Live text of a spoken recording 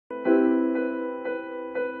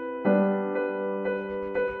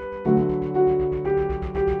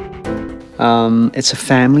It's a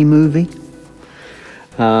family movie.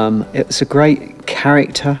 It's a great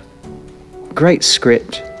character, great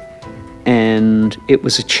script, and it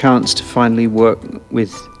was a chance to finally work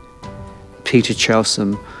with Peter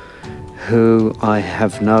Chelsom, who I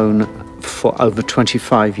have known for over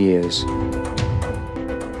 25 years.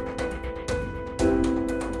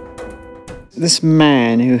 This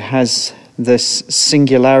man who has this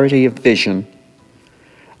singularity of vision,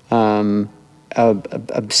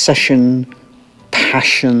 obsession,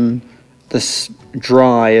 passion, this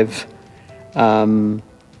drive, I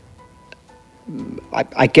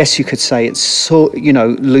guess you could say it's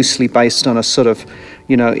loosely based on a sort of,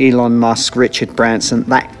 Elon Musk, Richard Branson,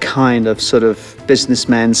 that kind of sort of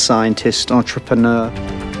businessman, scientist, entrepreneur.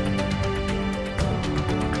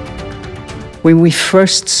 When we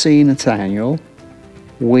first see Nathaniel,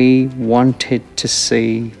 we wanted to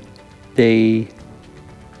see the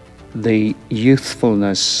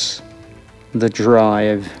youthfulness, the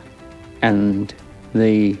drive, and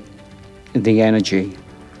the energy.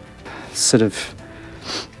 Sort of,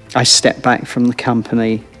 I step back from the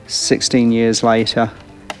company 16 years later,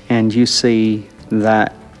 and you see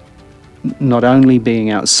that not only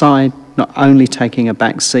being outside, not only taking a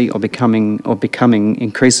back seat or becoming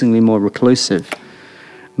increasingly more reclusive,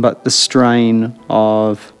 but the strain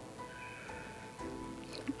of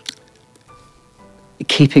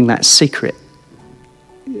keeping that secret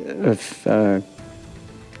of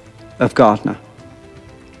Gardner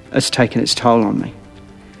has taken its toll on me.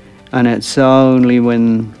 And it's only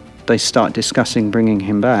when they start discussing bringing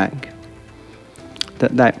him back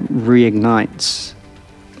that reignites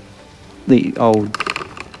the old,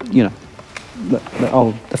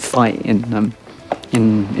 the fight in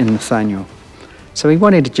Nathaniel. So he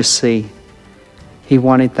wanted to just see. He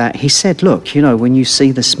wanted that. He said, "Look, when you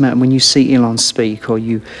see this man, when you see Elon speak, or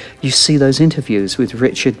you see those interviews with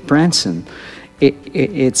Richard Branson,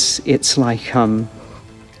 it's like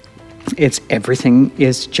it's everything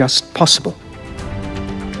is just possible."